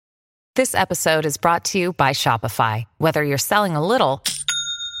This episode is brought to you by Shopify. Whether you're selling a little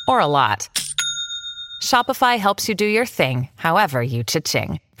or a lot, Shopify helps you do your thing, however you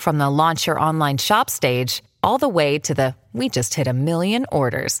cha-ching. From the launch your online shop stage, all the way to the we just hit 1 million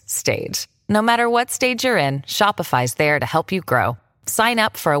orders stage. No matter what stage you're in, Shopify's there to help you grow. Sign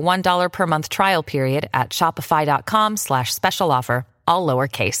up for a $1 per month trial period at shopify.com/special offer, all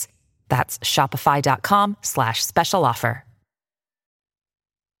lowercase. That's shopify.com/special offer.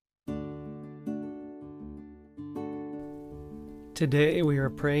 Today we are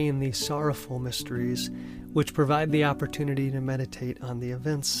praying the sorrowful mysteries, which provide the opportunity to meditate on the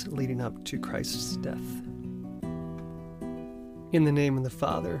events leading up to Christ's death. In the name of the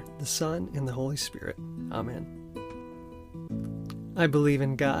Father, the Son, and the Holy Spirit. Amen. I believe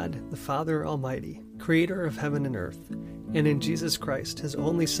in God, the Father Almighty, creator of heaven and earth, and in Jesus Christ, his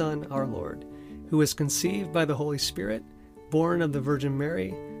only Son, our Lord, who was conceived by the Holy Spirit, born of the Virgin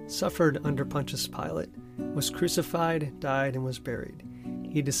Mary, suffered under Pontius Pilate, was crucified, died, and was buried.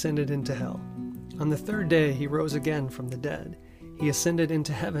 He descended into hell. On the third day he rose again from the dead. He ascended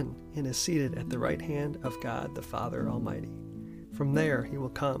into heaven and is seated at the right hand of God the Father Almighty. From there he will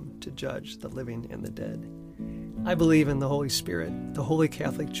come to judge the living and the dead. I believe in the Holy Spirit, the Holy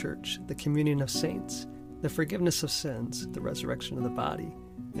Catholic Church, the communion of saints, the forgiveness of sins, the resurrection of the body,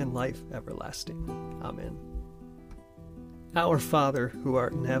 and life everlasting. Amen. Our Father, who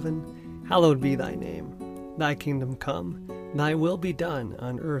art in heaven, hallowed be thy name. Thy kingdom come, thy will be done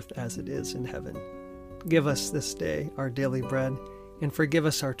on earth as it is in heaven. Give us this day our daily bread, and forgive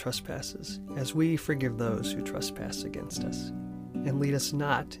us our trespasses, as we forgive those who trespass against us. And lead us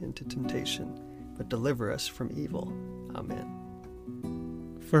not into temptation, but deliver us from evil.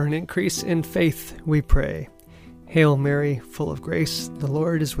 Amen. For an increase in faith, we pray. Hail Mary, full of grace, the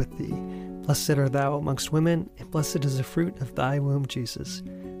Lord is with thee. Blessed art thou amongst women, and blessed is the fruit of thy womb, Jesus.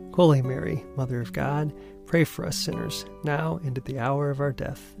 Holy Mary, Mother of God, pray for us sinners, now and at the hour of our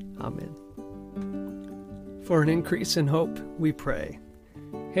death. Amen. For an increase in hope, we pray.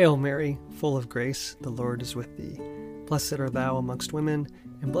 Hail Mary, full of grace, the Lord is with thee. Blessed art thou amongst women,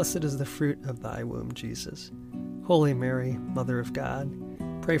 and blessed is the fruit of thy womb, Jesus. Holy Mary, Mother of God,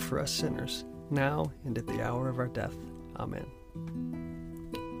 pray for us sinners, now and at the hour of our death. Amen.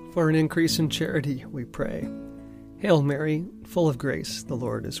 For an increase in charity, we pray. Hail Mary, full of grace, the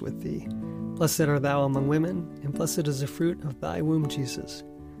Lord is with thee. Blessed art thou among women, and blessed is the fruit of thy womb, Jesus.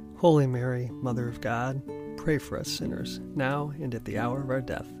 Holy Mary, Mother of God, pray for us sinners, now and at the hour of our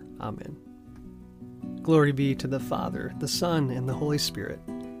death. Amen. Glory be to the Father, the Son, and the Holy Spirit,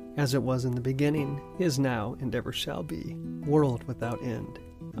 as it was in the beginning, is now, and ever shall be, world without end.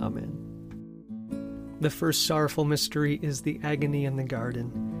 Amen. The first sorrowful mystery is the agony in the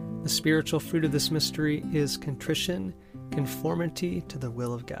garden. The spiritual fruit of this mystery is contrition, conformity to the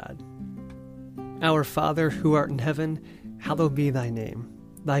will of God. Our Father, who art in heaven, hallowed be thy name.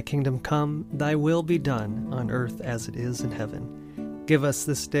 Thy kingdom come, thy will be done, on earth as it is in heaven. Give us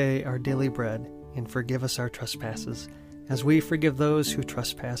this day our daily bread, and forgive us our trespasses, as we forgive those who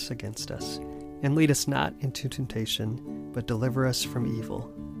trespass against us. And lead us not into temptation, but deliver us from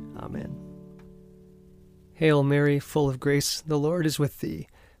evil. Amen. Hail Mary, full of grace, the Lord is with thee.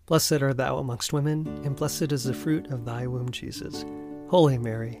 Blessed art thou amongst women, and blessed is the fruit of thy womb, Jesus. Holy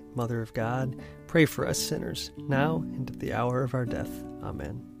Mary, Mother of God, pray for us sinners, now and at the hour of our death.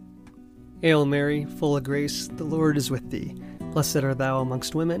 Amen. Hail Mary, full of grace, the Lord is with thee. Blessed art thou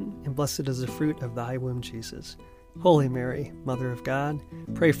amongst women, and blessed is the fruit of thy womb, Jesus. Holy Mary, Mother of God,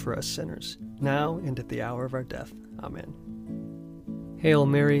 pray for us sinners, now and at the hour of our death. Amen. Hail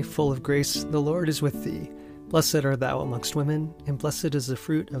Mary, full of grace, the Lord is with thee. Blessed art thou amongst women, and blessed is the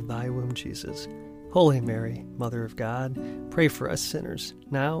fruit of thy womb, Jesus. Holy Mary, Mother of God, pray for us sinners,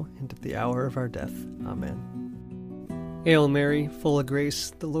 now and at the hour of our death. Amen. Hail Mary, full of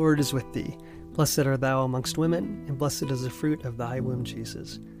grace, the Lord is with thee. Blessed art thou amongst women, and blessed is the fruit of thy womb,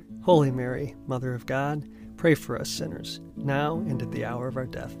 Jesus. Holy Mary, Mother of God, pray for us sinners, now and at the hour of our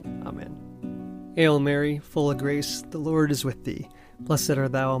death. Amen. Hail Mary, full of grace, the Lord is with thee. Blessed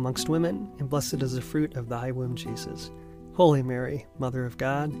art thou amongst women, and blessed is the fruit of thy womb, Jesus. Holy Mary, Mother of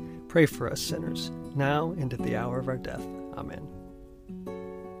God, pray for us sinners, now and at the hour of our death. Amen.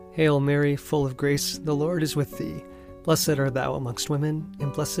 Hail Mary, full of grace, the Lord is with thee. Blessed art thou amongst women,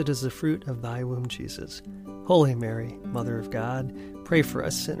 and blessed is the fruit of thy womb, Jesus. Holy Mary, Mother of God, pray for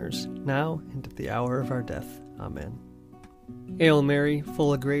us sinners, now and at the hour of our death. Amen. Hail Mary,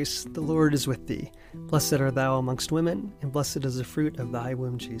 full of grace, the Lord is with thee. Blessed art thou amongst women, and blessed is the fruit of thy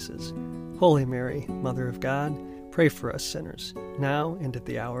womb, Jesus. Holy Mary, Mother of God, pray for us sinners, now and at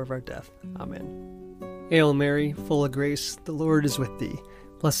the hour of our death. Amen. Hail Mary, full of grace, the Lord is with thee.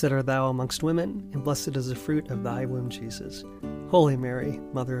 Blessed art thou amongst women, and blessed is the fruit of thy womb, Jesus. Holy Mary,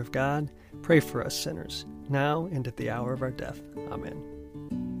 Mother of God, pray for us sinners, now and at the hour of our death.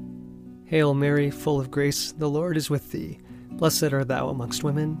 Amen. Hail Mary, full of grace, the Lord is with thee. Blessed art thou amongst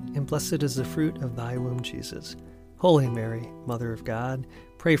women, and blessed is the fruit of thy womb, Jesus. Holy Mary, Mother of God,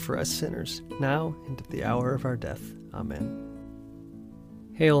 pray for us sinners, now and at the hour of our death. Amen.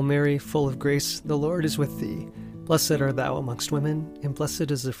 Hail Mary, full of grace, the Lord is with thee. Blessed art thou amongst women, and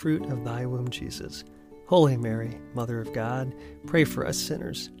blessed is the fruit of thy womb, Jesus. Holy Mary, Mother of God, pray for us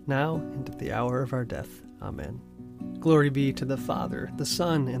sinners, now and at the hour of our death. Amen. Glory be to the Father, the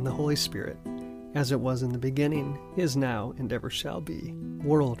Son, and the Holy Spirit, as it was in the beginning, is now, and ever shall be,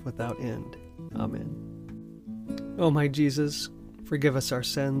 world without end. Amen. O my Jesus, forgive us our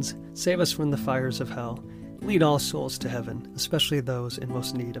sins, save us from the fires of hell, lead all souls to heaven, especially those in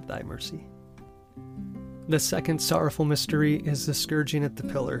most need of thy mercy. The second sorrowful mystery is the scourging at the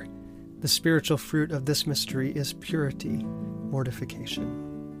pillar. The spiritual fruit of this mystery is purity, mortification.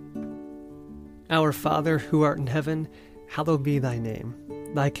 Our Father, who art in heaven, hallowed be thy name.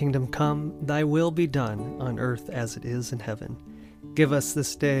 Thy kingdom come, thy will be done, on earth as it is in heaven. Give us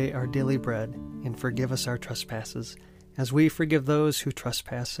this day our daily bread, and forgive us our trespasses, as we forgive those who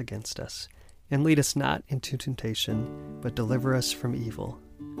trespass against us. And lead us not into temptation, but deliver us from evil.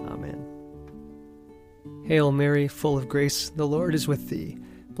 Amen. Hail Mary, full of grace, the Lord is with thee.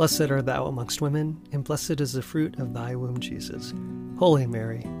 Blessed art thou amongst women, and blessed is the fruit of thy womb, Jesus. Holy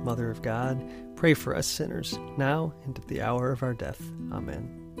Mary, Mother of God, pray for us sinners, now and at the hour of our death. Amen.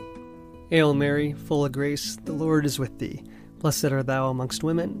 Hail Mary, full of grace, the Lord is with thee. Blessed art thou amongst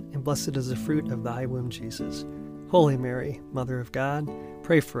women, and blessed is the fruit of thy womb, Jesus. Holy Mary, Mother of God,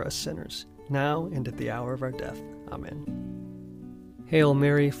 pray for us sinners, now and at the hour of our death. Amen. Hail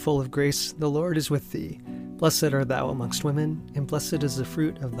Mary, full of grace, the Lord is with thee. Blessed art thou amongst women, and blessed is the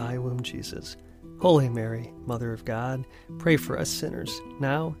fruit of thy womb, Jesus. Holy Mary, Mother of God, pray for us sinners,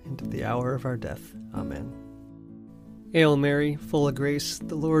 now and at the hour of our death. Amen. Hail Mary, full of grace,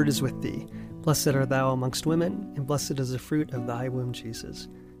 the Lord is with thee. Blessed art thou amongst women, and blessed is the fruit of thy womb, Jesus.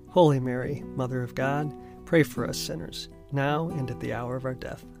 Holy Mary, Mother of God, pray for us sinners, now and at the hour of our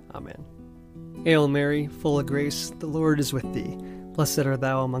death. Amen. Hail Mary, full of grace, the Lord is with thee. Blessed art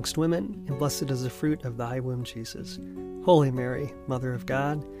thou amongst women, and blessed is the fruit of thy womb, Jesus. Holy Mary, Mother of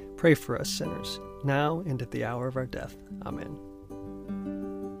God, pray for us sinners, now and at the hour of our death. Amen.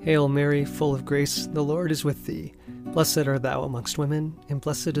 Hail Mary, full of grace, the Lord is with thee. Blessed art thou amongst women, and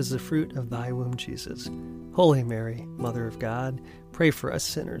blessed is the fruit of thy womb, Jesus. Holy Mary, Mother of God, pray for us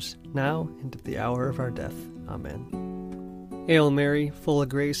sinners, now and at the hour of our death. Amen. Hail Mary, full of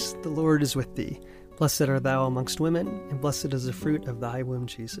grace, the Lord is with thee. Blessed art thou amongst women, and blessed is the fruit of thy womb,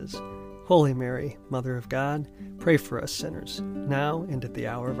 Jesus. Holy Mary, Mother of God, pray for us sinners, now and at the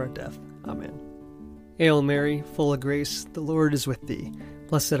hour of our death. Amen. Hail Mary, full of grace, the Lord is with thee.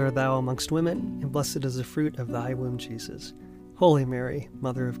 Blessed art thou amongst women, and blessed is the fruit of thy womb, Jesus. Holy Mary,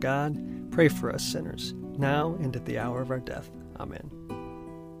 Mother of God, pray for us sinners, now and at the hour of our death. Amen.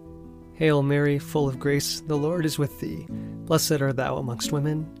 Hail Mary, full of grace, the Lord is with thee. Blessed art thou amongst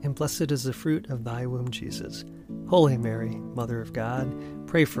women, and blessed is the fruit of thy womb, Jesus. Holy Mary, Mother of God,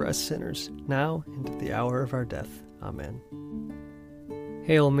 pray for us sinners, now and at the hour of our death. Amen.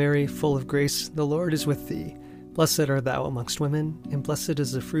 Hail Mary, full of grace, the Lord is with thee. Blessed art thou amongst women, and blessed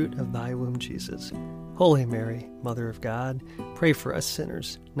is the fruit of thy womb, Jesus. Holy Mary, Mother of God, pray for us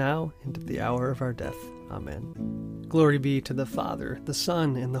sinners, now and at the hour of our death. Amen. Glory be to the Father, the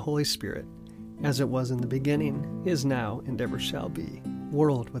Son, and the Holy Spirit, as it was in the beginning, is now, and ever shall be,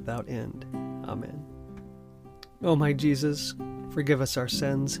 world without end. Amen. O my Jesus, forgive us our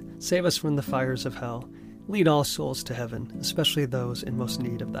sins, save us from the fires of hell, lead all souls to heaven, especially those in most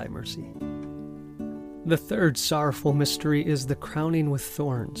need of thy mercy. The third sorrowful mystery is the crowning with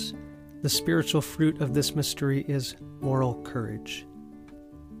thorns. The spiritual fruit of this mystery is moral courage.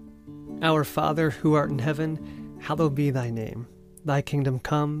 Our Father, who art in heaven, hallowed be thy name. Thy kingdom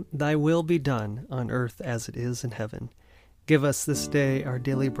come, thy will be done, on earth as it is in heaven. Give us this day our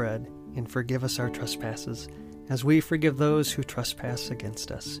daily bread, and forgive us our trespasses, as we forgive those who trespass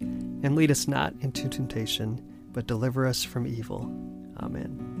against us. And lead us not into temptation, but deliver us from evil.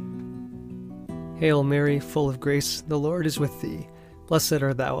 Amen. Hail Mary, full of grace, the Lord is with thee. Blessed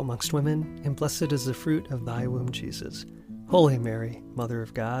art thou amongst women, and blessed is the fruit of thy womb, Jesus. Holy Mary, Mother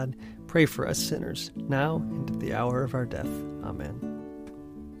of God, pray for us sinners, now and at the hour of our death.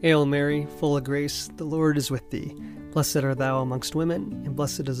 Amen. Hail Mary, full of grace, the Lord is with thee. Blessed art thou amongst women, and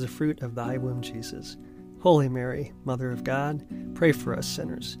blessed is the fruit of thy womb, Jesus. Holy Mary, Mother of God, pray for us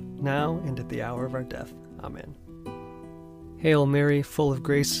sinners, now and at the hour of our death. Amen. Hail Mary, full of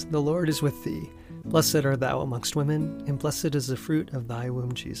grace, the Lord is with thee. Blessed art thou amongst women, and blessed is the fruit of thy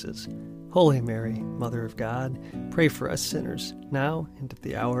womb, Jesus. Holy Mary, Mother of God, pray for us sinners, now and at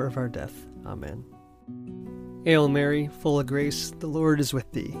the hour of our death. Amen. Hail Mary, full of grace, the Lord is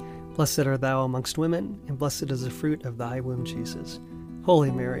with thee. Blessed art thou amongst women, and blessed is the fruit of thy womb, Jesus.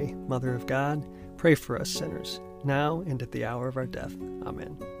 Holy Mary, Mother of God, pray for us sinners, now and at the hour of our death.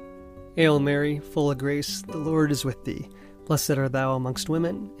 Amen. Hail Mary, full of grace, the Lord is with thee. Blessed art thou amongst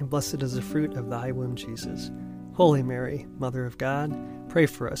women, and blessed is the fruit of thy womb, Jesus. Holy Mary, Mother of God, pray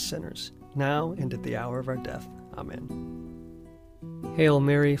for us sinners, now and at the hour of our death. Amen. Hail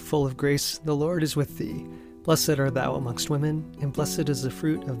Mary, full of grace, the Lord is with thee. Blessed art thou amongst women, and blessed is the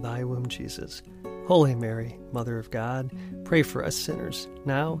fruit of thy womb, Jesus. Holy Mary, Mother of God, pray for us sinners,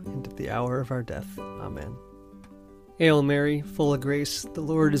 now and at the hour of our death. Amen. Hail Mary, full of grace, the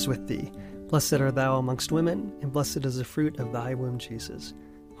Lord is with thee. Blessed art thou amongst women, and blessed is the fruit of thy womb, Jesus.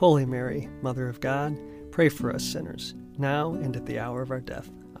 Holy Mary, Mother of God, pray for us sinners, now and at the hour of our death.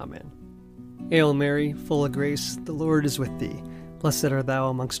 Amen. Hail Mary, full of grace, the Lord is with thee. Blessed art thou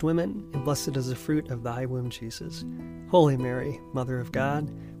amongst women, and blessed is the fruit of thy womb, Jesus. Holy Mary, Mother of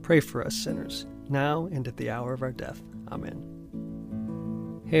God, pray for us sinners, now and at the hour of our death.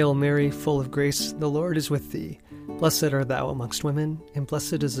 Amen. Hail Mary, full of grace, the Lord is with thee. Blessed art thou amongst women, and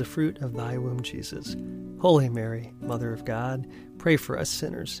blessed is the fruit of thy womb, Jesus. Holy Mary, Mother of God, pray for us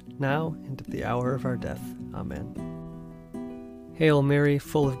sinners, now and at the hour of our death. Amen. Hail Mary,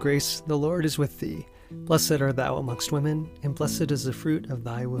 full of grace, the Lord is with thee. Blessed art thou amongst women, and blessed is the fruit of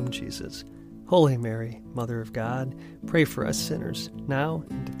thy womb, Jesus. Holy Mary, Mother of God, pray for us sinners, now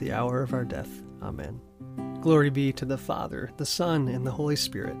and at the hour of our death. Amen. Glory be to the Father, the Son, and the Holy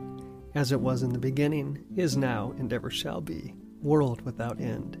Spirit, as it was in the beginning, is now, and ever shall be, world without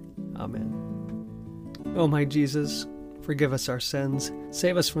end. Amen. O my Jesus, forgive us our sins,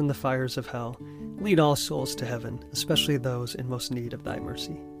 save us from the fires of hell, lead all souls to heaven, especially those in most need of thy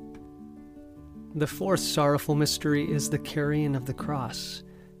mercy. The fourth sorrowful mystery is the carrying of the cross.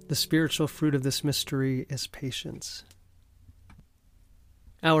 The spiritual fruit of this mystery is patience.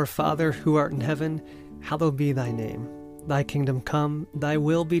 Our Father, who art in heaven, hallowed be thy name. Thy kingdom come, thy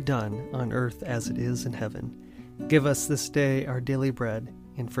will be done, on earth as it is in heaven. Give us this day our daily bread,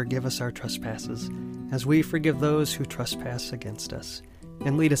 and forgive us our trespasses, as we forgive those who trespass against us.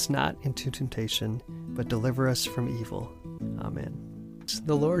 And lead us not into temptation, but deliver us from evil. Amen.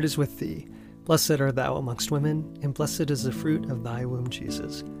 The Lord is with thee. Blessed art thou amongst women, and blessed is the fruit of thy womb,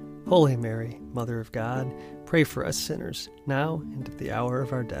 Jesus. Holy Mary, Mother of God, pray for us sinners, now and at the hour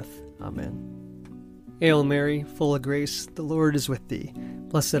of our death. Amen. Hail Mary, full of grace, the Lord is with thee.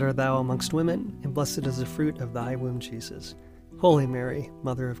 Blessed art thou amongst women, and blessed is the fruit of thy womb, Jesus. Holy Mary,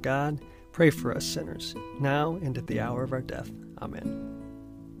 Mother of God, pray for us sinners, now and at the hour of our death. Amen.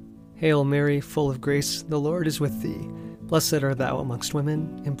 Hail Mary, full of grace, the Lord is with thee. Blessed art thou amongst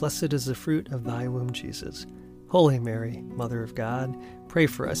women, and blessed is the fruit of thy womb, Jesus. Holy Mary, Mother of God, pray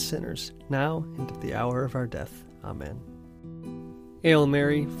for us sinners, now and at the hour of our death. Amen. Hail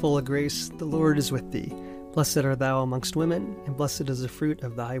Mary, full of grace, the Lord is with thee. Blessed art thou amongst women, and blessed is the fruit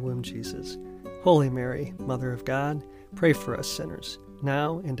of thy womb, Jesus. Holy Mary, Mother of God, pray for us sinners,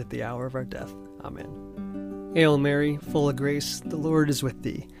 now and at the hour of our death. Amen. Hail Mary, full of grace, the Lord is with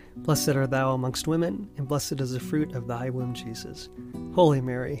thee. Blessed art thou amongst women, and blessed is the fruit of thy womb, Jesus. Holy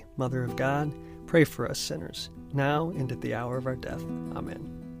Mary, Mother of God, pray for us sinners, now and at the hour of our death.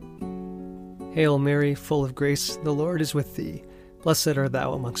 Amen. Hail Mary, full of grace, the Lord is with thee. Blessed art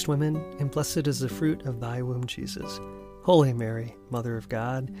thou amongst women, and blessed is the fruit of thy womb, Jesus. Holy Mary, Mother of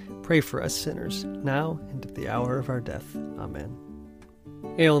God, pray for us sinners, now and at the hour of our death. Amen.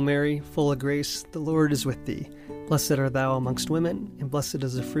 Hail Mary, full of grace, the Lord is with thee. Blessed art thou amongst women, and blessed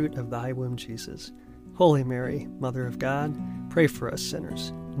is the fruit of thy womb, Jesus. Holy Mary, Mother of God, pray for us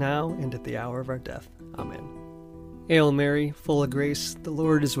sinners, now and at the hour of our death. Amen. Hail Mary, full of grace, the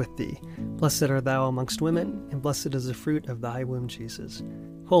Lord is with thee. Blessed art thou amongst women, and blessed is the fruit of thy womb, Jesus.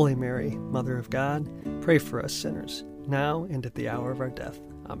 Holy Mary, Mother of God, pray for us sinners, now and at the hour of our death.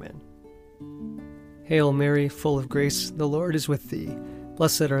 Amen. Hail Mary, full of grace, the Lord is with thee.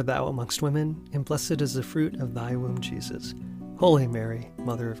 Blessed art thou amongst women, and blessed is the fruit of thy womb, Jesus. Holy Mary,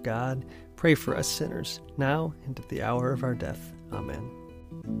 Mother of God, pray for us sinners, now and at the hour of our death. Amen.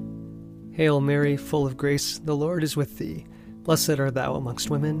 Hail Mary, full of grace, the Lord is with thee. Blessed art thou amongst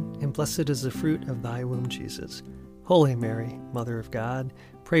women, and blessed is the fruit of thy womb, Jesus. Holy Mary, Mother of God,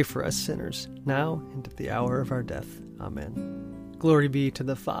 pray for us sinners, now and at the hour of our death. Amen. Glory be to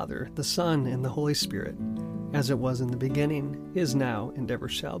the Father, the Son, and the Holy Spirit, as it was in the beginning, is now, and ever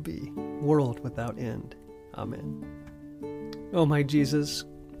shall be, world without end. Amen. O my Jesus,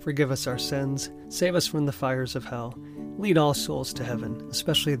 forgive us our sins, save us from the fires of hell, lead all souls to heaven,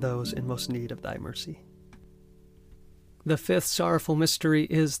 especially those in most need of thy mercy. The fifth sorrowful mystery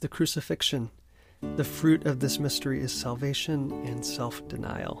is the crucifixion. The fruit of this mystery is salvation and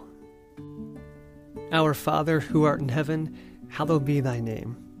self-denial. Our Father, who art in heaven, hallowed be thy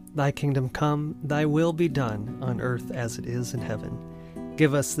name. Thy kingdom come, thy will be done, on earth as it is in heaven.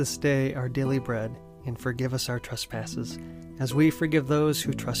 Give us this day our daily bread, and forgive us our trespasses, as we forgive those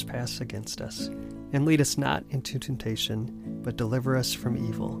who trespass against us. And lead us not into temptation, but deliver us from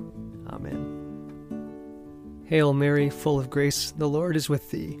evil. Amen. Hail Mary, full of grace, the Lord is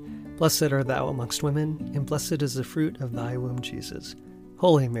with thee. Blessed art thou amongst women, and blessed is the fruit of thy womb, Jesus.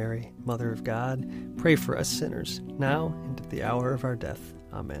 Holy Mary, Mother of God, pray for us sinners, now and at the hour of our death.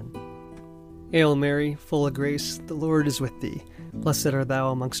 Amen. Hail Mary, full of grace, the Lord is with thee. Blessed art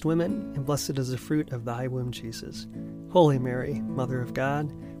thou amongst women, and blessed is the fruit of thy womb, Jesus. Holy Mary, Mother of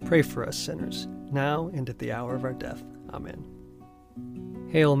God, pray for us sinners, now and at the hour of our death. Amen.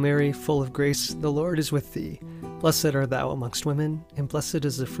 Hail Mary, full of grace, the Lord is with thee. Blessed art thou amongst women, and blessed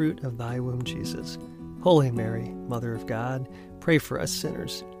is the fruit of thy womb, Jesus. Holy Mary, Mother of God, pray for us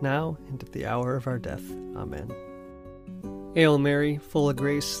sinners, now and at the hour of our death. Amen. Hail Mary, full of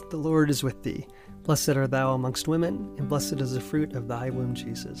grace, the Lord is with thee. Blessed art thou amongst women, and blessed is the fruit of thy womb,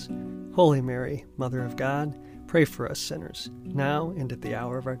 Jesus. Holy Mary, Mother of God, pray for us sinners, now and at the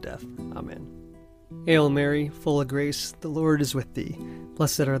hour of our death. Amen. Hail Mary, full of grace, the Lord is with thee.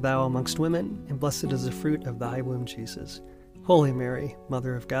 Blessed art thou amongst women, and blessed is the fruit of thy womb, Jesus. Holy Mary,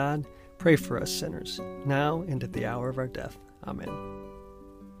 Mother of God, pray for us sinners, now and at the hour of our death. Amen.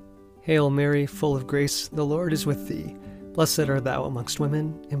 Hail Mary, full of grace, the Lord is with thee. Blessed art thou amongst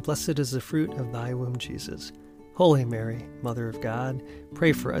women, and blessed is the fruit of thy womb, Jesus. Holy Mary, Mother of God,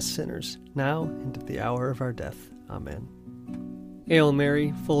 pray for us sinners, now and at the hour of our death. Amen. Hail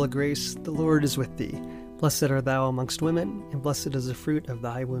Mary, full of grace, the Lord is with thee. Blessed art thou amongst women, and blessed is the fruit of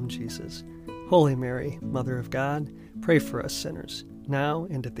thy womb, Jesus. Holy Mary, Mother of God, pray for us sinners, now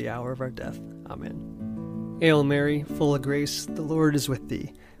and at the hour of our death. Amen. Hail Mary, full of grace, the Lord is with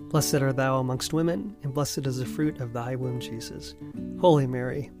thee. Blessed art thou amongst women, and blessed is the fruit of thy womb, Jesus. Holy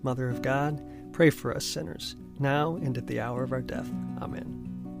Mary, Mother of God, pray for us sinners, now and at the hour of our death.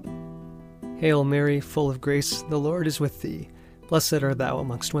 Amen. Hail Mary, full of grace, the Lord is with thee. Blessed art thou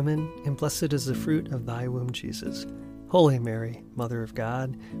amongst women, and blessed is the fruit of thy womb, Jesus. Holy Mary, Mother of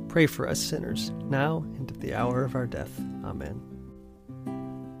God, pray for us sinners, now and at the hour of our death. Amen.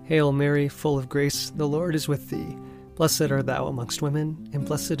 Hail Mary, full of grace, the Lord is with thee. Blessed art thou amongst women, and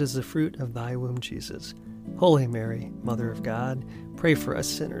blessed is the fruit of thy womb, Jesus. Holy Mary, Mother of God, pray for us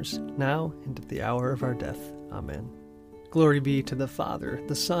sinners, now and at the hour of our death. Amen. Glory be to the Father,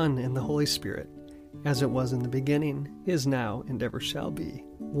 the Son, and the Holy Spirit, as it was in the beginning, is now, and ever shall be,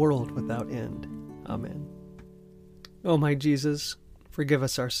 world without end. Amen. O my Jesus, forgive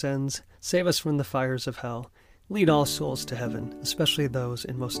us our sins, save us from the fires of hell, lead all souls to heaven, especially those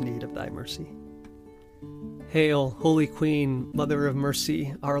in most need of thy mercy. Hail, Holy Queen, Mother of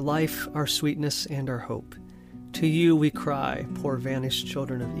Mercy, our life, our sweetness, and our hope. To you we cry, poor vanished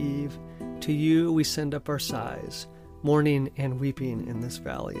children of Eve. To you we send up our sighs, mourning and weeping in this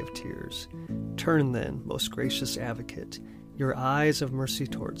valley of tears. Turn then, most gracious Advocate, your eyes of mercy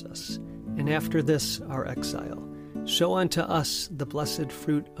towards us, and after this our exile, show unto us the blessed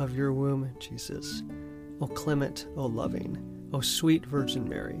fruit of your womb, Jesus. O clement, O loving, O sweet Virgin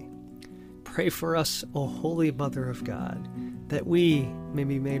Mary, pray for us, O Holy Mother of God, that we may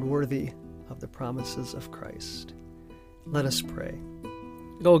be made worthy of the promises of Christ. Let us pray.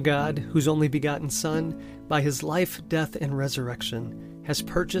 O God, whose only begotten Son, by his life, death, and resurrection, has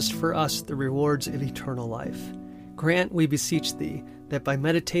purchased for us the rewards of eternal life, grant, we beseech thee, that by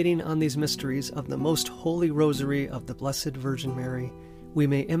meditating on these mysteries of the most holy Rosary of the Blessed Virgin Mary, we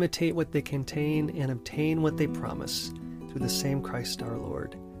may imitate what they contain and obtain what they promise, through the same Christ our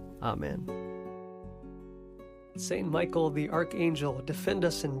Lord. Amen. Saint Michael the Archangel, defend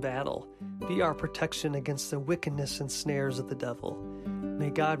us in battle. Be our protection against the wickedness and snares of the devil. May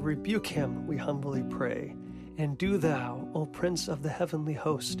God rebuke him, we humbly pray. And do thou, O Prince of the heavenly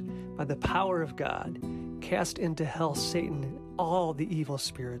host, by the power of God, cast into hell Satan and all the evil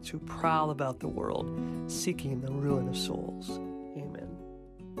spirits who prowl about the world, seeking the ruin of souls. Amen.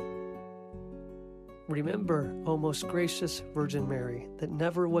 Remember, O most gracious Virgin Mary, that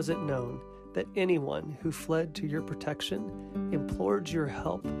never was it known that anyone who fled to your protection, implored your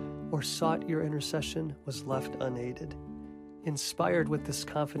help, or sought your intercession was left unaided. Inspired with this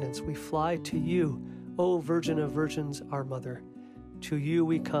confidence, we fly to you, O Virgin of Virgins, our Mother. To you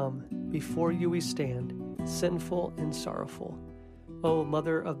we come, before you we stand, sinful and sorrowful. O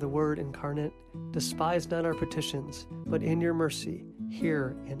Mother of the Word incarnate, despise not our petitions, but in your mercy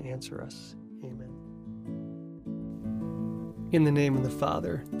hear and answer us. Amen. In the name of the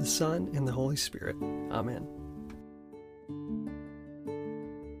Father, the Son, and the Holy Spirit. Amen.